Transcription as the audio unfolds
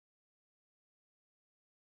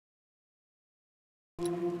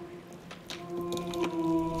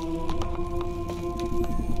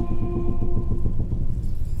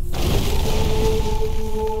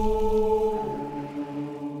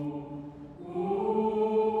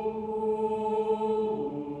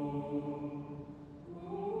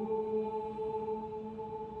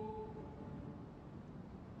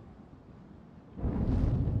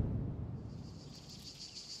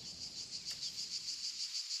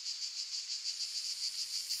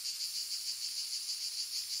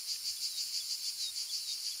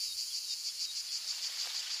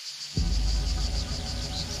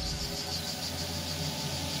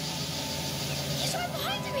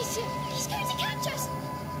He's going to catch us!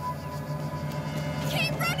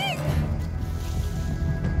 Keep running!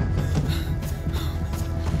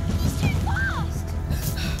 He's too fast!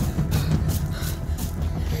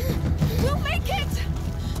 We'll make it!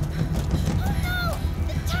 Oh no!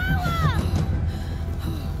 The tower!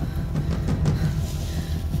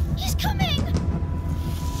 He's coming!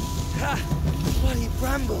 Ha! Bloody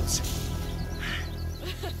brambles!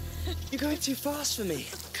 You're going too fast for me.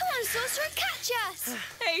 Come on, Sorcerer, catch us!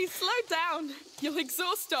 Hey, slow down. You'll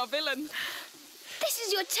exhaust our villain. This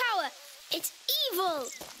is your tower. It's evil.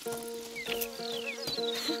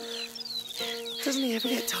 Doesn't he ever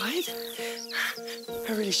get tired?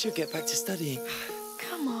 I really should get back to studying.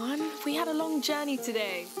 Come on, we had a long journey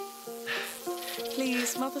today.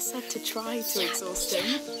 Please, Mother said to try to exhaust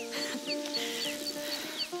him.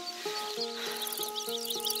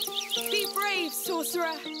 Be brave,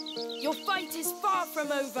 Sorcerer. Your fight is far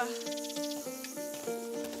from over.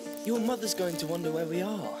 Your mother's going to wonder where we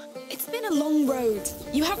are. It's been a long road.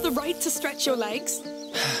 You have the right to stretch your legs.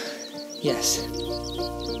 Yes.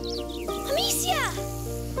 Amicia!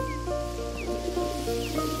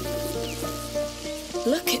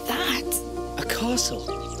 Look at that. A castle.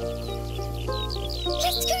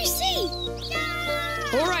 Let's go see!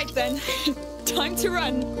 All right, then. Time to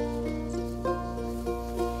run.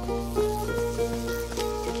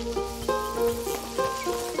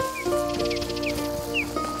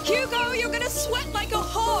 Hugo, you're gonna sweat like a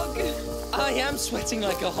hog. I am sweating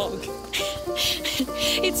like a hog.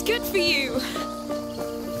 It's good for you.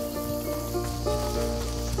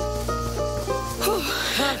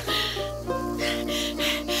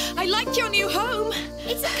 I like your new home.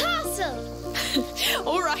 It's a castle.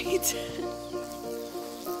 All right.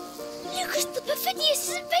 Lucas, the Perfidious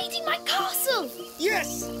is invading my castle.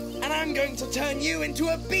 Yes! And I'm going to turn you into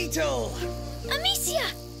a beetle!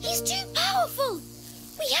 Amicia, he's too powerful.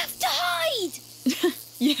 We have to hide.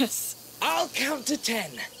 Yes. I'll count to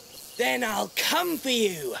 10. Then I'll come for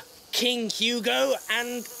you, King Hugo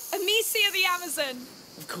and... Amicia the Amazon.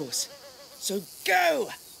 Of course. So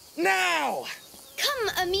go! Now! Come,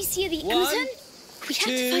 Amicia the 1, Amazon. We have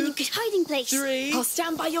to find a good hiding place. 3, I'll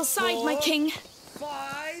stand by your side, 4, my king.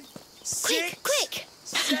 5, 6, Quick, quick.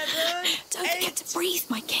 7, Don't 8, forget to breathe,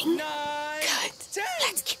 my king. 9, Good. 10.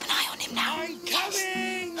 Let's keep an eye on him now. I'm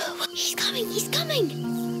coming! He's coming, he's coming.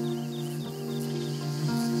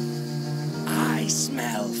 I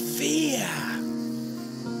smell fear.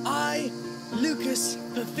 I, Lucas,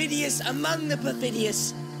 perfidious among the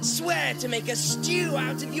perfidious, swear to make a stew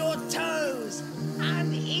out of your toes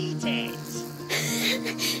and eat it.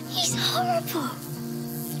 He's horrible.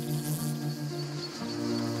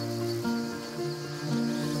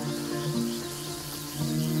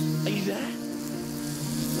 Are you there?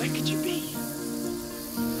 Where could you be?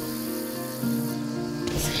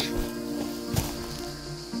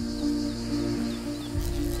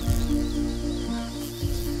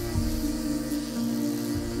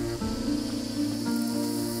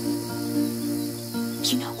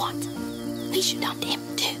 You know what? We should hunt him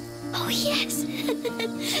too. Oh, yes.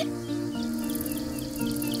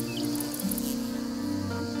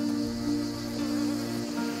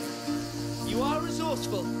 You are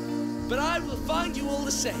resourceful, but I will find you all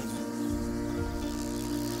the same.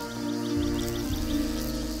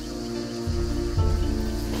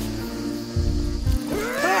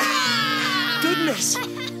 Ah! Goodness!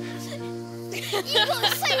 You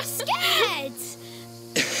got so scared.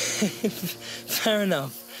 Fair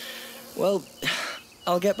enough. Well,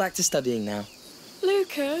 I'll get back to studying now.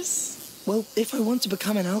 Lucas. Well, if I want to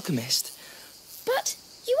become an alchemist, But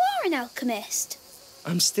you are an alchemist.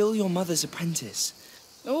 I'm still your mother's apprentice.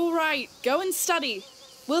 All right, go and study.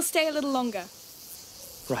 We'll stay a little longer.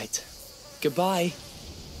 Right. Goodbye.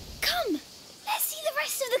 Come, let's see the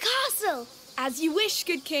rest of the castle. As you wish,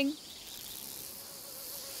 good king.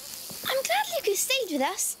 I'm glad Lucas stayed with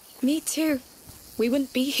us. Me too. We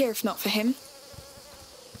wouldn't be here if not for him.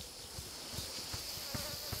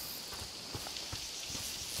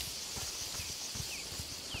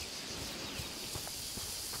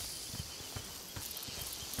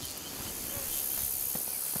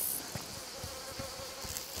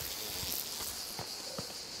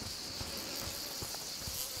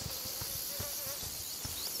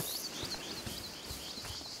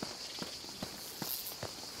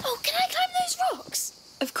 Oh, can I climb those rocks?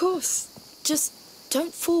 Of course. Just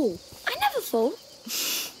don't fall. I never fall.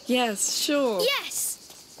 Yes, sure.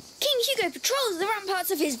 Yes! King Hugo patrols the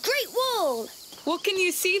ramparts of his great wall. What can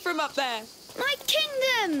you see from up there? My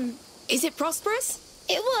kingdom! Is it prosperous?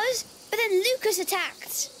 It was, but then Lucas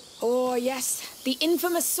attacked. Oh, yes. The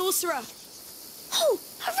infamous sorcerer. Oh,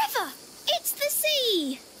 a river! It's the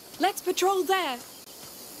sea! Let's patrol there.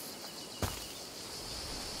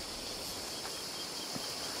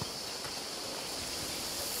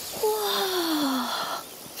 Whoa!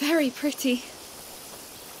 Very pretty.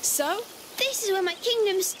 So, This is where my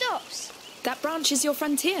kingdom stops. that branch is your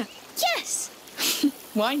frontier. Yes!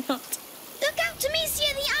 Why not? Look out,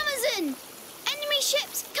 Demesia the Amazon! Enemy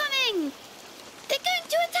ships coming! They're going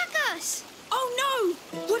to attack us! Oh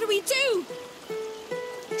no! What do we do?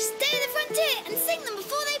 Stay at the frontier and sink them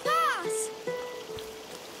before they pass!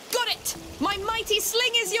 Got it! My mighty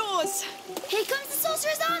sling is yours! Here comes the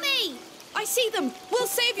sorcerer's army! I see them! We'll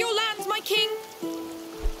save your land, my king!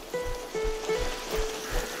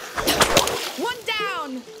 One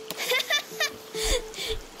down!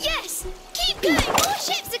 Yes! Keep going! More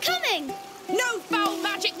ships are coming! No foul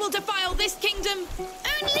magic will defile this kingdom!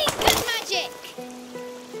 Only good magic!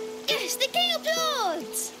 Yes, the king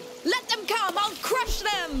applauds! Let them come! I'll crush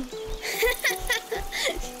them!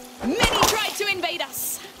 Many tried to invade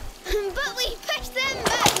us! But we pushed them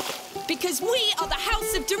back! Because we are the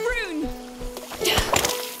House of Daroon!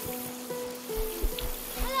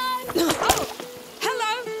 Hello. Oh!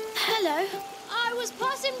 Hello! Hello? I was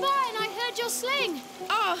passing by and I heard your sling.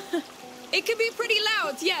 Oh, it can be pretty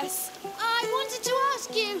loud, yes. I wanted to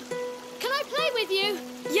ask you, can I play with you?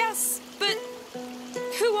 Yes, but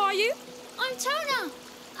who are you? I'm Tona.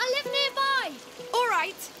 I live nearby. All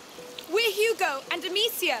right. We're Hugo and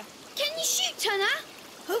Amicia. Can you shoot, Tona?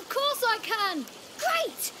 Of course I can.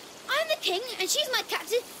 Great! I'm the king and she's my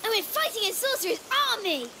captain and we're fighting a sorcerer's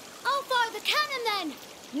army! I'll fire the cannon then.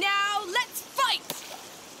 Now let's fight!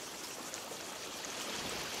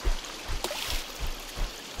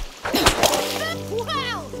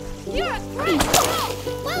 Wow! You're a great shot.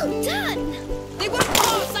 Well done! They won't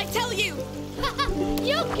pass, I tell you!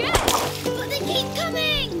 You're good. But they keep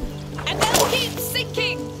coming! And they'll keep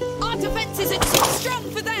sinking! Our defenses are too strong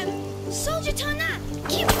for them! Soldier Tona,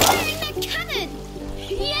 keep firing that cannon!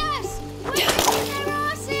 Yes! We're kicking their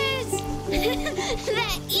asses.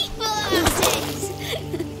 They're evil asses!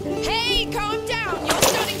 Hey, calm down! You're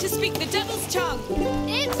starting to speak the devil's tongue!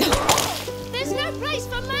 It's war. There's no place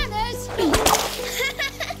for manners.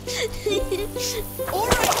 All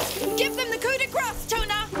right, give them the coup de grace,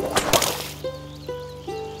 Tona!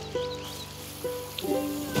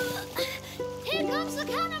 Here comes the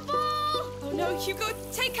cannonball. Oh no, Hugo,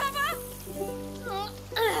 take cover!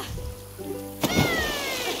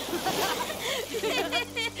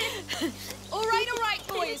 All right,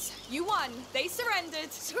 boys. You won. They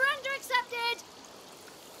surrendered. Surrender accepted.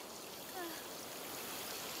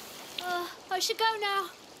 I should go now.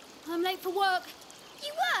 I'm late for work.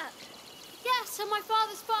 You work? Yes, on my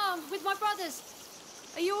father's farm with my brothers.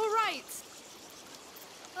 Are you all right?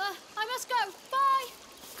 I must go. Bye.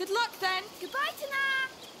 Good luck, then. Goodbye, Tona!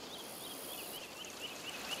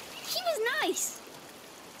 He was nice.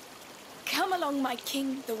 Come along, my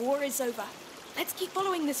king. The war is over. Let's keep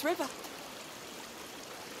following this river.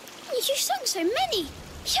 You sung so many.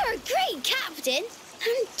 You're a great captain.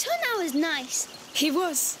 And Tona was nice. He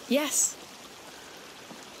was, yes.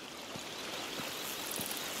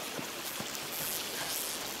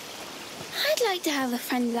 I'd like to have a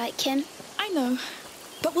friend like him. I know.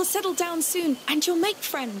 But we'll settle down soon, and you'll make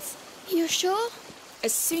friends. You're sure?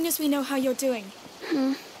 As soon as we know how you're doing.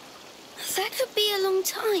 That could be a long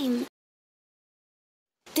time.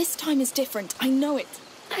 This time is different, I know it.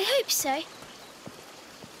 I hope so.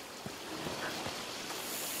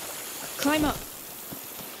 Climb up.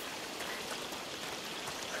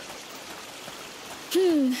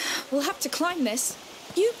 We'll have to climb this.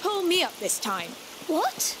 You pull me up this time.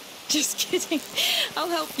 What? Just kidding. I'll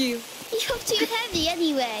help you. You're too heavy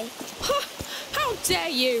anyway. How dare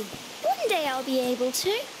you? One day I'll be able to.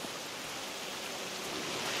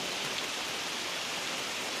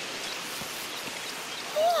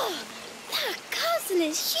 Whoa! That castle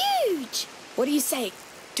is huge! What do you say?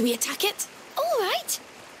 Do we attack it? All right,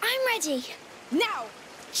 I'm ready. Now,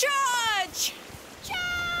 charge! Charge!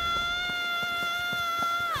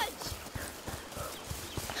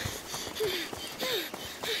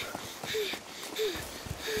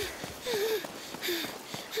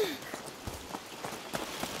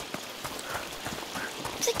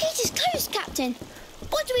 The gate is closed, Captain.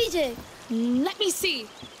 What do we do? Let me see.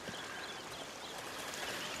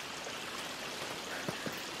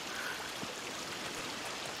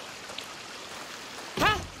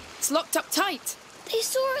 It's locked up tight. They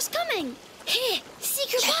saw us coming. Here,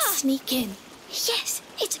 secret Let's path. sneak in. Yes,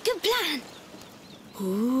 it's a good plan.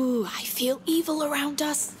 Ooh, I feel evil around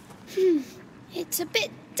us. It's a bit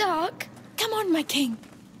dark. Come on, my king.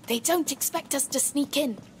 They don't expect us to sneak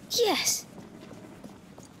in. Yes.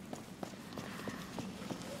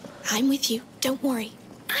 I'm with you. Don't worry.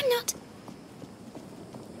 I'm not.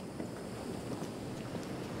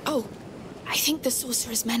 Oh, I think the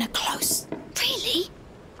sorcerer's men are close. Really?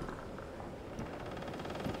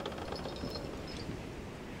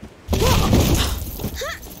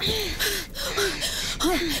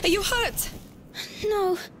 Are you hurt?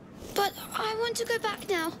 No, but I want to go back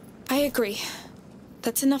now. I agree.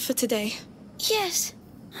 That's enough for today. Yes.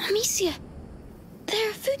 Amicia, there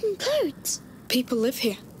are food and clothes. People live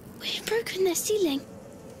here. We've broken their ceiling.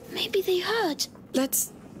 Maybe they heard.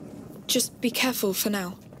 Let's just be careful for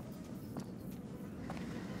now.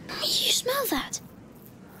 You smell that?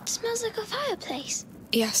 It smells like a fireplace.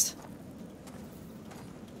 Yes.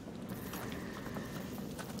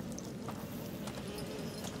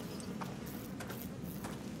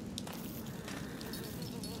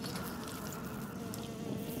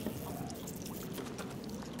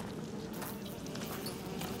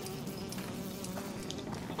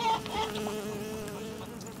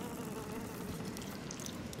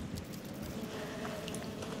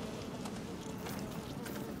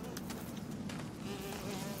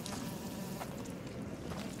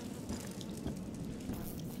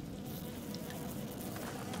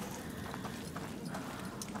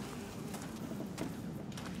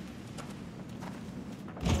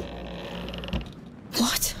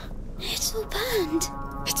 What? It's all burned.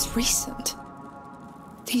 It's recent.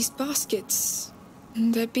 These baskets,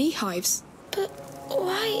 they're beehives. But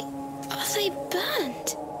why are they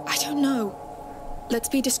burned? I don't know. Let's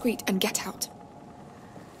be discreet and get out.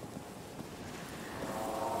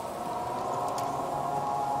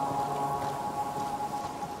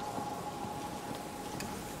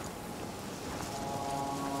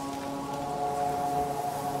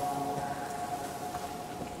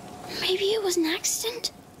 Maybe it was an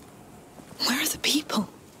accident? Where are the people?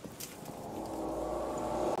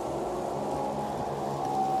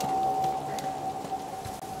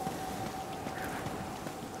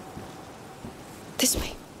 This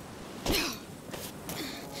way.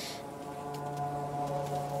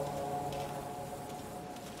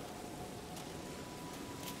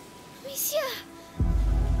 Amicia!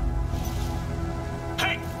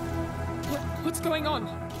 Hey! What's going on?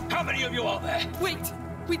 How many of you are there? Wait!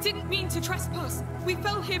 We didn't mean to trespass. We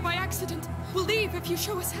fell here by accident. We'll leave if you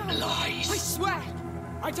show us how. Lies! I swear!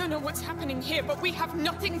 I don't know what's happening here, but we have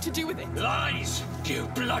nothing to do with it. Lies! You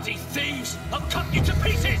bloody thieves! I'll cut you to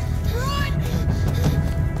pieces! Run!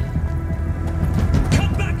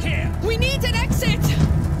 Come back here! We need an exit!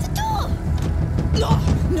 The door!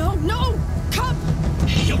 No! Come!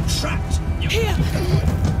 You're trapped! Here!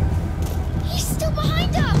 He's still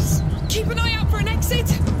behind us! Keep an eye out for an exit!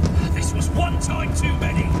 This was one time too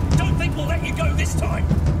many! Don't think we'll let you go this time!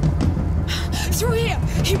 Through here!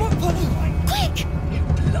 He won't follow! Quick! You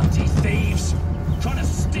bloody thieves! Trying to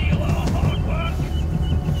steal our hard work!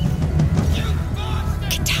 You bastard!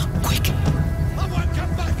 Get down, quick! I won't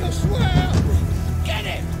come back, I swear! Get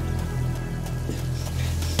him!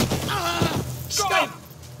 Stop!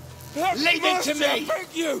 Leave it to me! I beg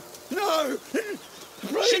you! No!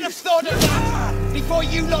 Should have thought of that before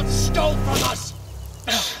you lot stole from us!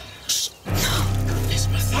 This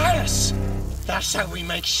Matthias! That's how we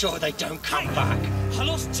make sure they don't come back. I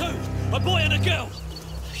lost two, a boy and a girl.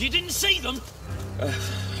 You didn't see them?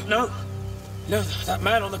 No. No, that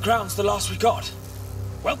man on the ground's the last we got.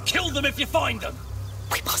 Well, kill them if you find them.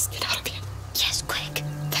 We must get out of here. Yes, quick.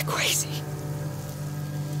 They're crazy.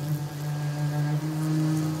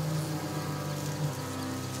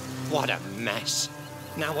 What a mess.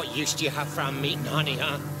 Now what use do you have for our meat and honey,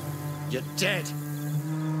 huh? You're dead.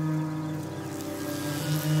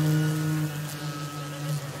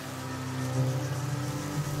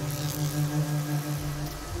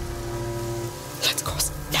 Let's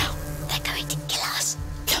cross now. They're going to kill us.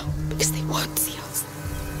 No, because they won't see us.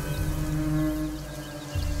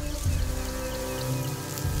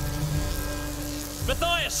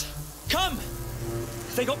 Matthias, come!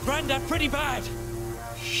 They got Grandad pretty bad.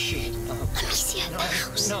 Shit. Amicia, the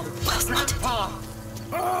house. No. Well spotted.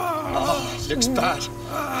 Oh, it looks bad.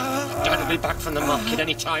 Dad will be back from the market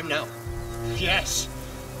any time now. Yes.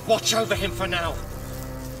 Watch over him for now.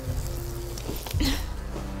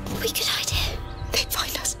 We could hide here. They'd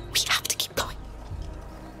find us. We have to keep going.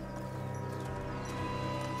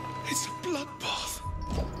 It's a bloodbath.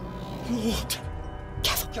 What?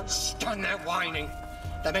 Careful. Just stand there whining.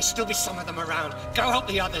 There may still be some of them around. Go help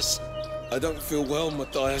the others. I don't feel well,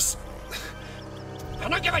 Matthias. I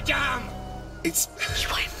don't give a damn! It's... You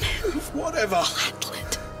won't move. Whatever. I'll handle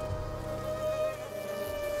it.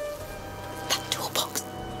 That toolbox,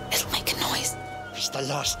 it'll make a noise. It's the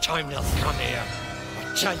last time they'll come here.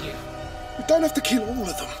 I tell you. You don't have to kill all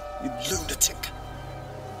of them, you lunatic.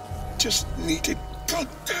 Just needed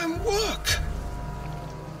goddamn work.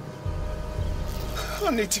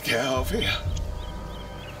 I need to get out of here.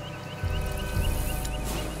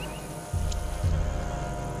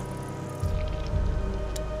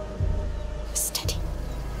 Steady.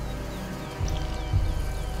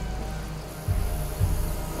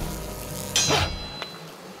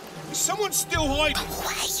 Is someone still hiding? Go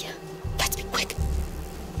away. Let's be quick.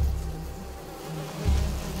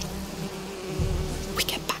 We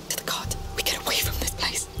get back to the cart. We get away from this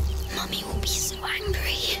place. Mummy will be so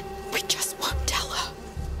angry. We just won't tell her.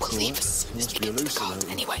 We'll leave as soon as we get to the cart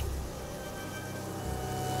anyway.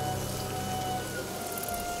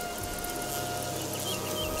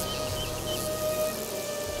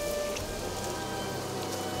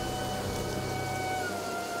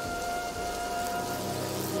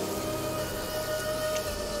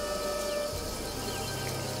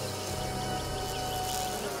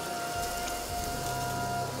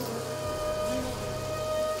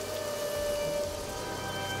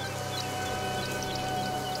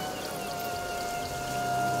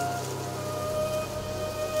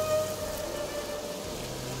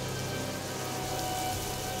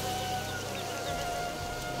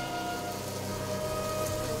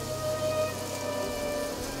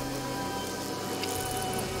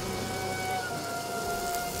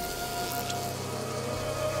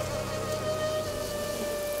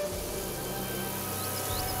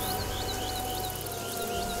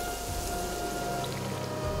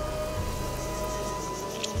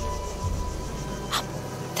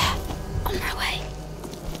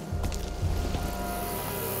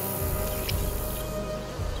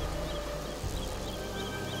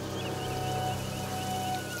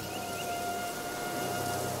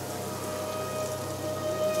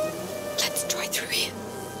 Through here.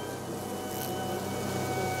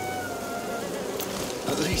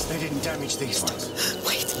 At least they didn't damage these ones.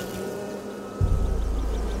 Wait.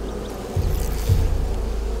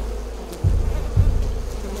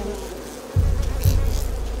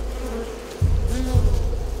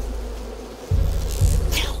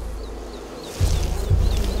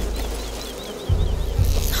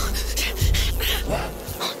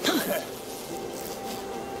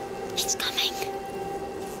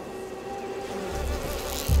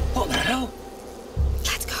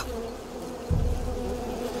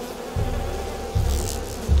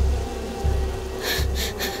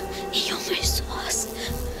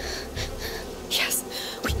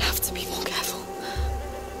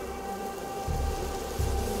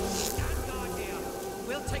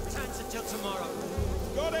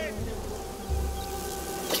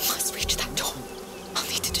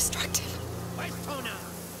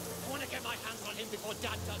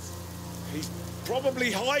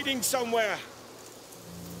 Probably hiding somewhere.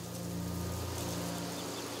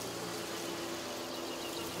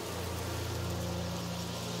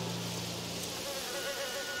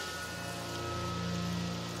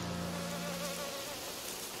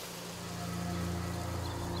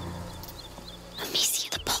 Let me see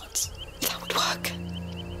the pots. That would work.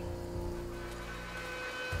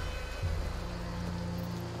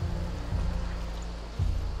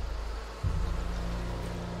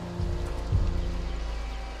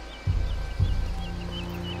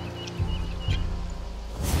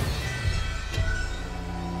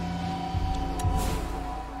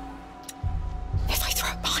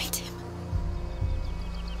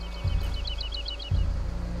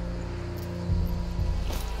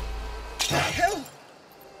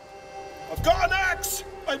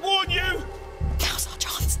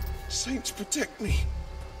 Saints protect me.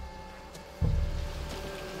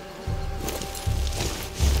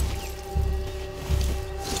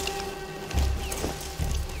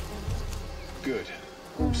 Good.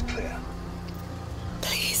 All's clear.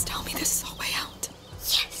 Please tell me this is our way out.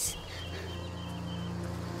 Yes.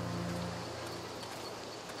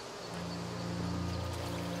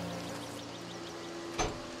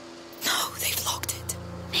 No, they've locked it.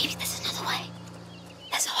 Maybe there's another way.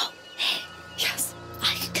 There's a hole here. Yes.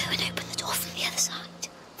 I can go and open the door from the other side.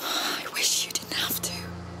 I wish you didn't have to.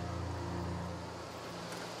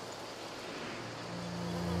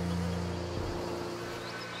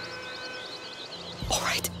 All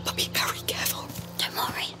right, but be very careful. Don't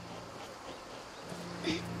worry.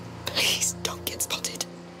 Please don't get spotted.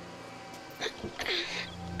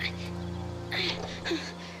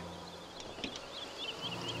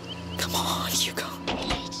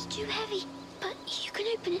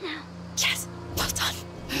 open it now. Yes, well done.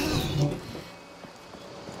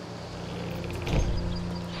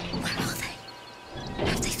 Where are they?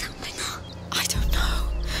 Have they found my knock? I don't know.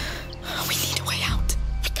 We need a way out.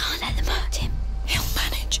 I can't let them hurt him. He'll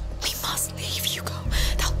manage. We must leave, Hugo.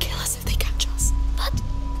 They'll kill us if they catch us. But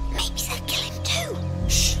maybe they'll kill him too.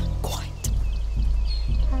 Shh, quiet.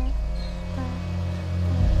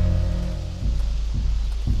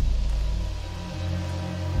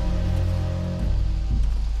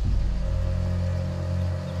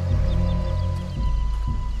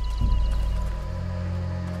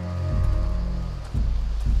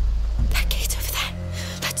 That gate over there.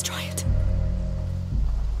 Let's try it.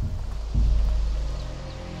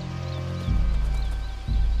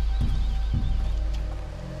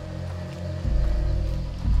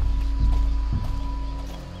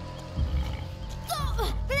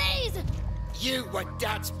 Oh, please! You were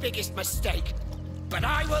Dad's biggest mistake, but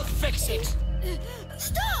I will fix it.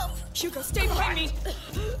 Stop! Hugo, stay behind me.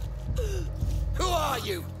 Who are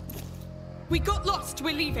you? We got lost.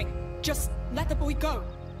 We're leaving. Just let the boy go.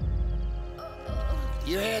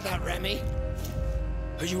 You hear that, Remy?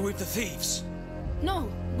 Are you with the thieves? No,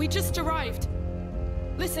 we just arrived.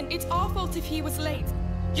 Listen, it's our fault if he was late.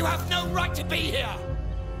 You have no right to be here!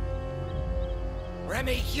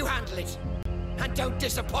 Remy, you handle it. And don't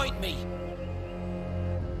disappoint me.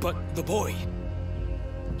 But the boy,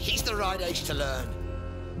 He's the right age to learn.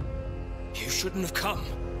 you shouldn't have come.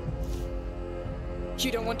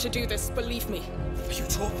 You don't want to do this, believe me. You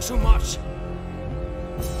talk too much.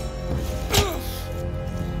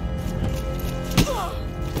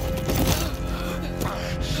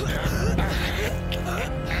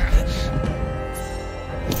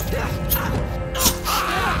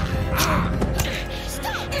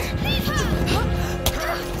 Stop! Leave her!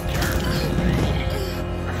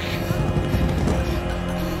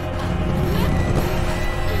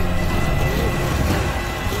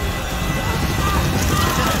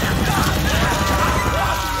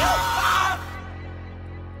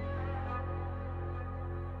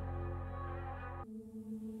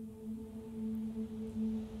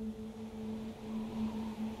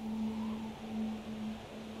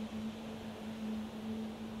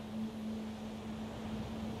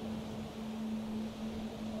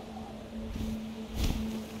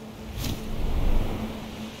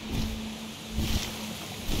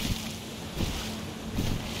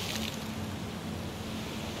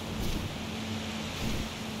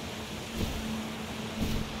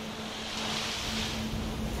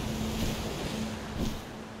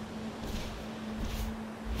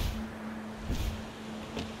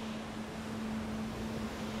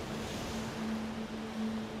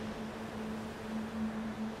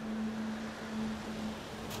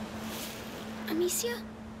 Amicia?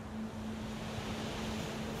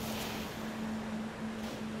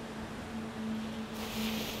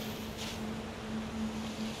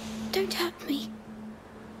 Don't hurt me.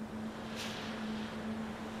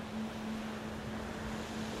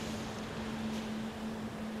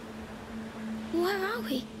 Where are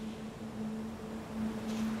we?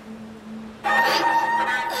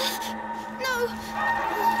 No!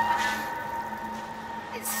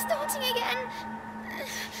 It's starting again.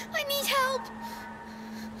 I need help.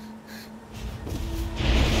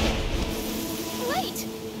 Wait!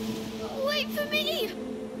 Wait for me!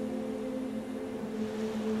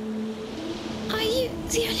 Are you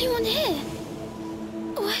the only one here?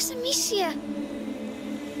 Where's Amicia?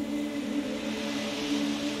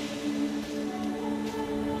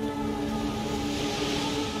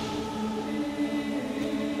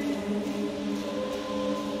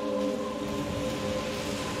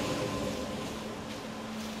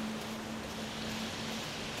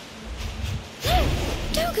 No!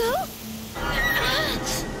 Don't go!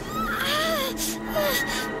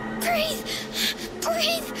 Breathe!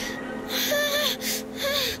 Breathe!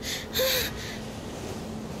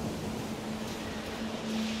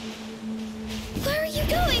 Where are you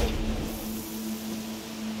going?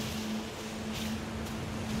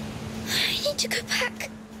 I need to go back.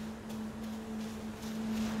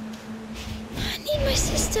 I need my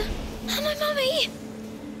sister and my mummy.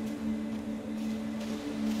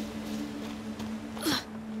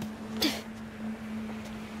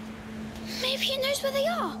 Maybe he knows where they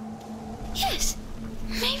are. Yes,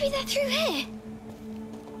 maybe they're through here.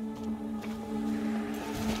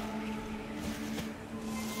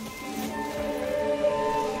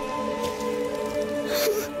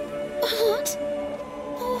 What?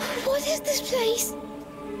 Oh, what is this place?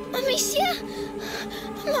 Amicia?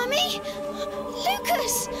 Mummy?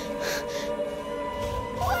 Lucas?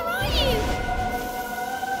 Where are you?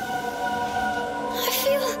 I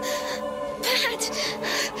feel bad.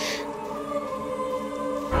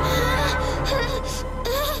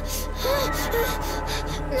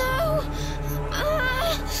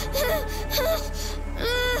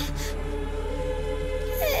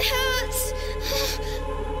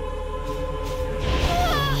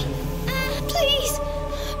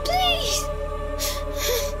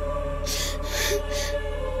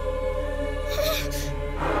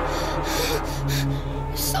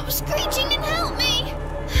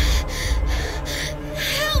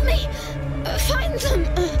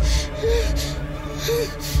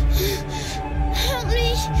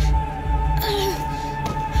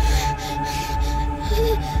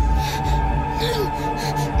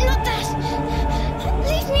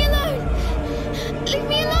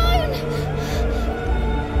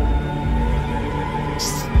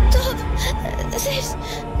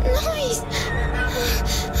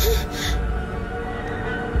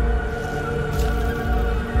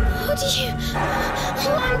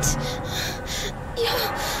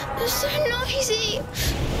 so noisy.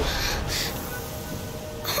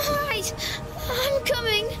 All right, I'm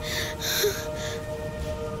coming.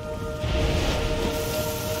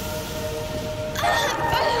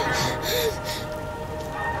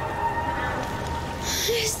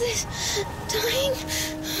 Is this dying?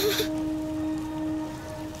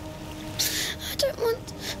 I don't want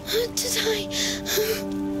to die.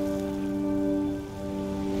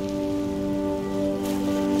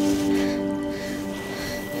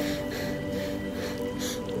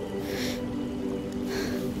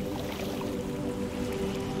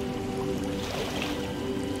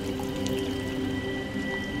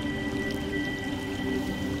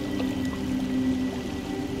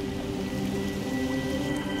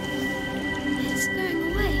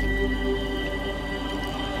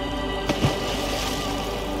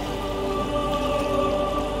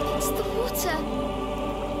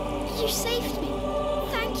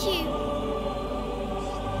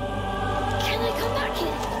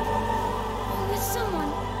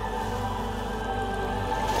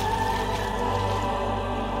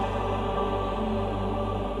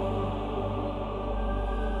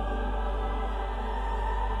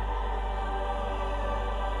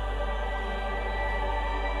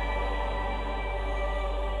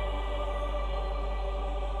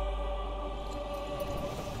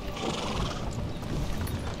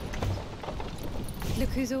 Look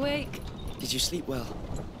who's awake. Did you sleep well?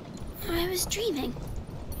 I was dreaming.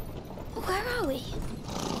 Where are we?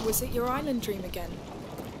 Was it your island dream again?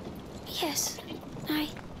 Yes.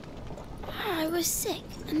 I was sick,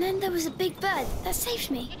 and then there was a big bird that saved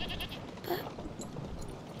me. But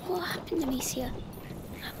what happened to me here?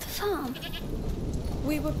 At the farm?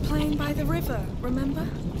 We were playing by the river, remember?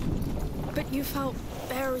 But you felt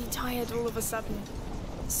very tired all of a sudden.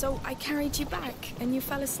 So I carried you back, and you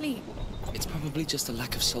fell asleep. It's probably just a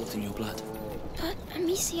lack of salt in your blood. But,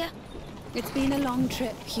 Amicia... It's been a long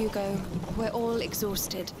trip, Hugo. We're all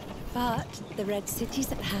exhausted. But the Red City's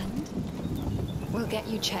at hand. We'll get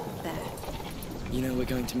you checked there. You know, we're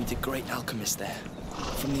going to meet a great alchemist there.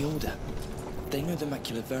 From the Order. They know the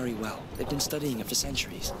macula very well. They've been studying it for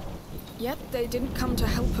centuries. Yet they didn't come to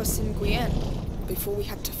help us in Requiem before we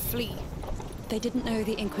had to flee. They didn't know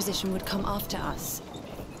the Inquisition would come after us.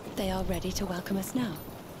 They are ready to welcome us now.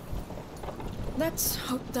 Let's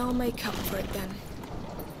hope they'll make up for it then.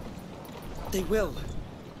 They will.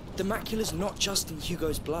 The macula's not just in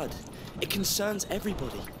Hugo's blood. It concerns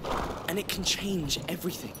everybody. And it can change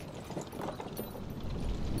everything.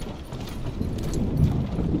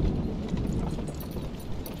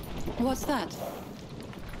 What's that?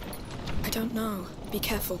 I don't know. Be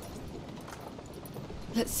careful.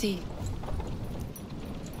 Let's see.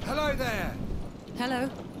 Hello there. Hello.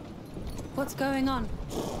 What's going on?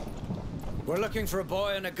 We're looking for a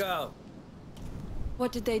boy and a girl.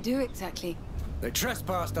 What did they do exactly? They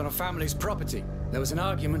trespassed on a family's property. There was an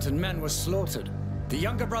argument and men were slaughtered. The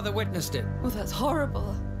younger brother witnessed it. Oh, that's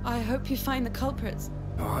horrible. I hope you find the culprits.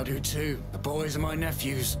 Oh, I do too. The boys are my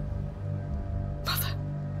nephews. Mother,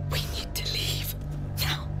 we need to leave.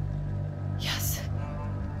 Now. Yes.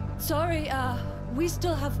 Sorry, we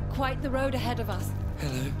still have quite the road ahead of us.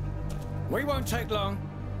 Hello. We won't take long.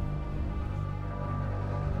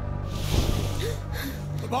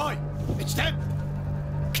 The boy! It's them!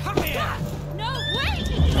 Come here! No, wait!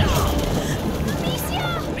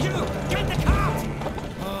 Amicia! You! Get the cart!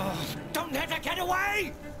 Oh, don't let her get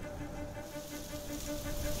away!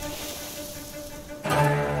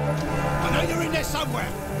 I know you're in there somewhere.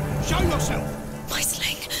 Show yourself! My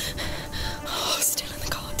sling. Oh, still in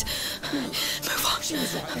the cart. Move on. She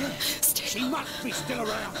was right there. Still. She must be still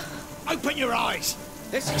around. Open your eyes.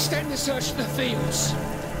 Let's extend the search to the fields.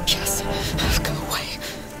 Yes. Go away.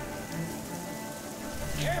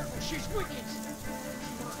 Careful, she's wicked. She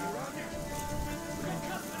might be around here. We've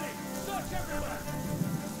got company. Search everywhere.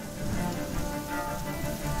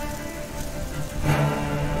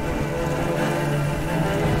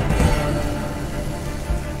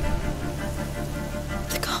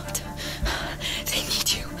 The guard. They need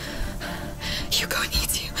you. Hugo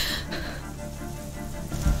needs you.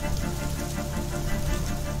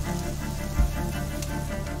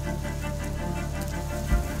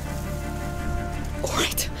 All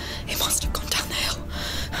right. It must have gone down the hill.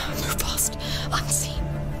 Move fast. Unseen.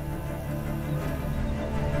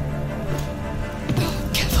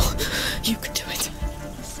 Careful. You can do it.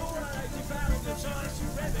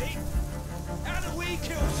 How do we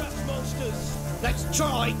kill such monsters? Let's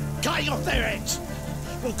try cutting off their heads.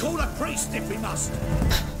 We'll call a priest if we must.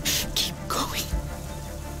 Keep going.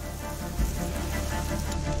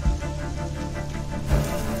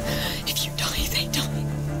 If you die, they die.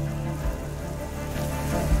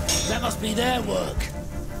 That That must be their work.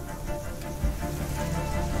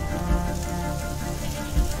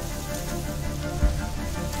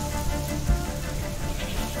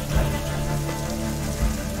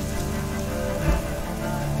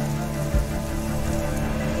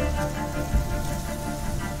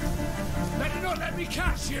 Better not let me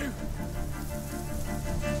catch you!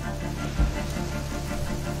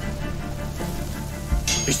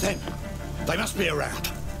 It's them. They must be around.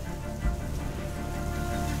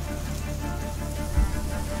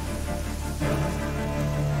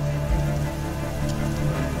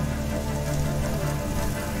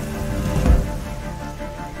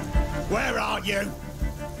 Where are you?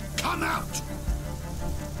 Come out!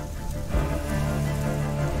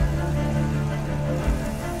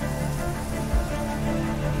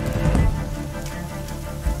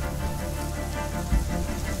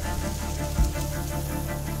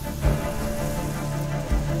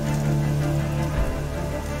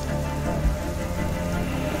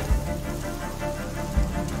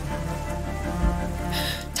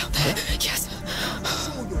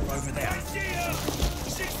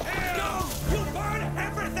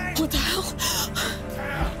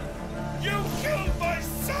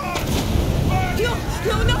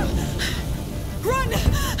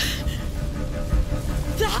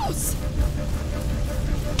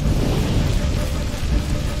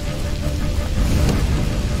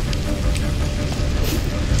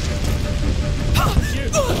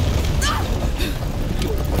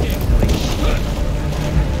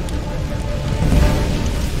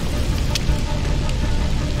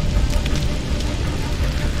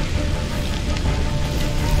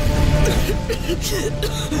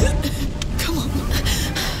 Come on.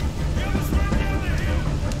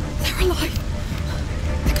 They're alive.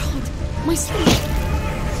 I can't. My sling.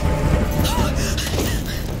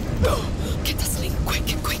 Get the sling.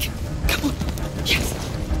 Quick, quick. Come on. Yes.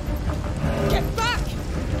 Get back.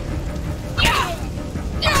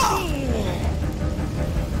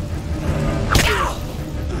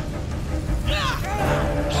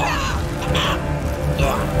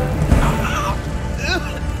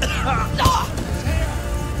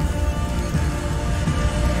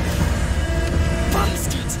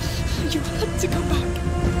 Bastards! You had to go back.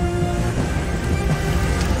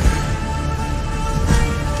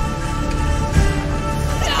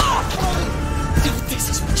 No, this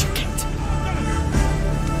is what you get.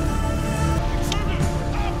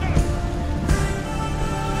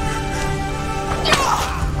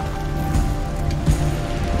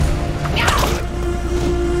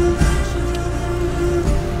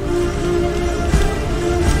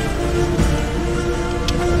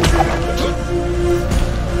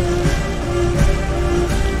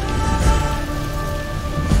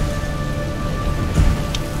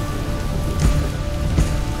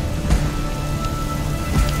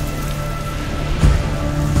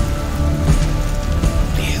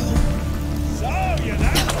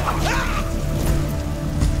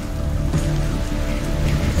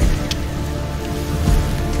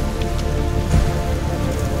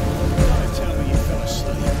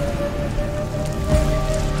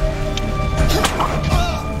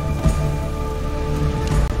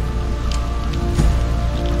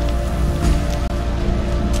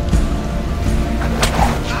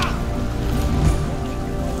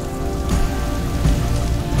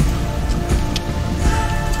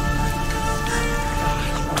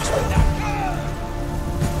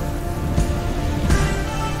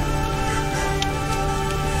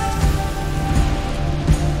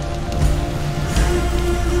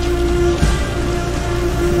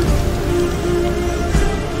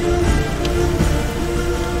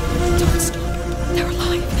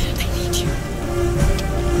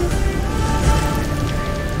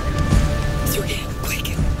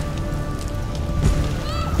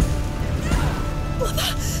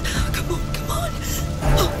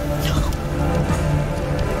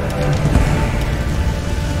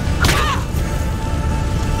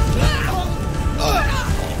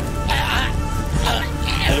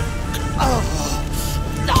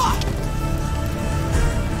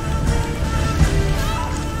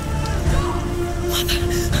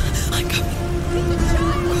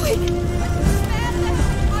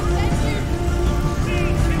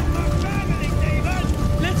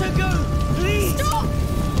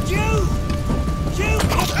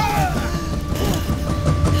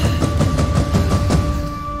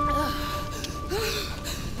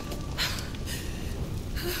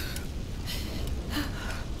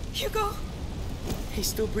 He's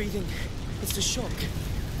still breathing. It's the shock.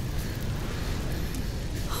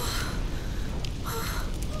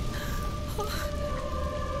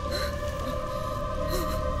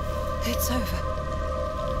 It's over.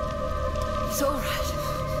 It's all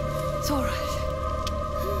right. It's all right.